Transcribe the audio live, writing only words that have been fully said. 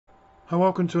And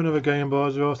welcome to another Game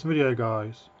Boys Awesome video,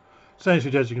 guys. So as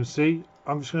you can see,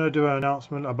 I'm just going to do an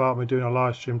announcement about me doing a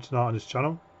live stream tonight on this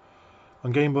channel.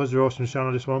 On Game Boys Awesome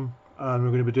channel, this one, and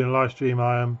we're going to be doing a live stream.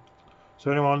 So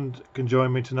anyone can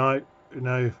join me tonight. You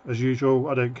know, as usual,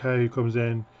 I don't care who comes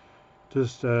in,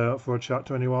 just for a chat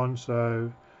to anyone.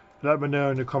 So let me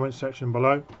know in the comment section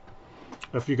below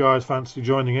if you guys fancy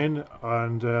joining in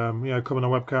and you know, coming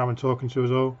on webcam and talking to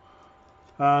us all.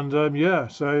 And yeah,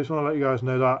 so I just want to let you guys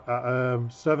know that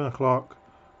at 7 o'clock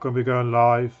going to be going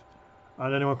live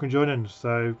and anyone can join in.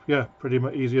 So yeah, pretty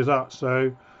much easy as that.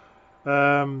 So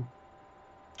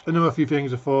another few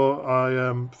things before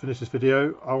I finish this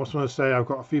video. I also want to say I've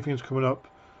got a few things coming up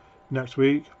next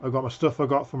week. I've got my stuff I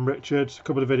got from Richard, a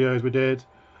couple of videos we did,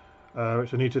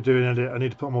 which I need to do and edit. I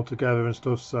need to put them all together and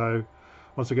stuff. So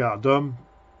once I get that done,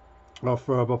 I'll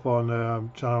throw them up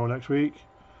on channel next week.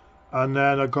 And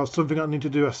then I've got something I need to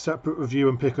do a separate review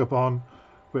and pick up on,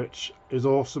 which is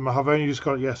awesome. I have only just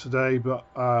got it yesterday, but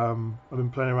I've been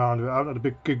playing around with it. I haven't had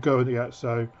a good go at it yet,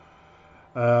 so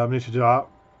I need to do that.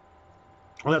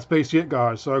 And that's basically it,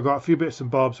 guys. So I've got a few bits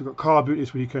and bobs. I've got car boot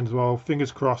this weekend as well.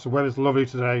 Fingers crossed. The weather's lovely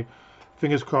today.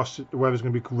 Fingers crossed the weather's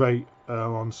going to be great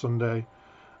on Sunday,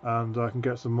 and I can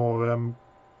get some more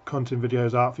content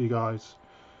videos out for you guys.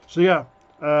 So yeah,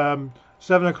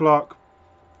 7 o'clock.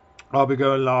 I'll be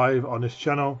going live on this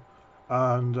channel,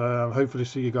 and hopefully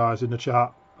see you guys in the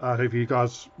chat. I hope you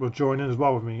guys will join in as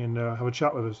well with me and have a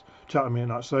chat with us, chat with me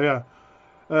and that. So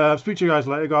yeah, speak to you guys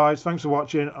later, guys. Thanks for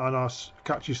watching, and I'll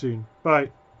catch you soon.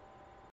 Bye.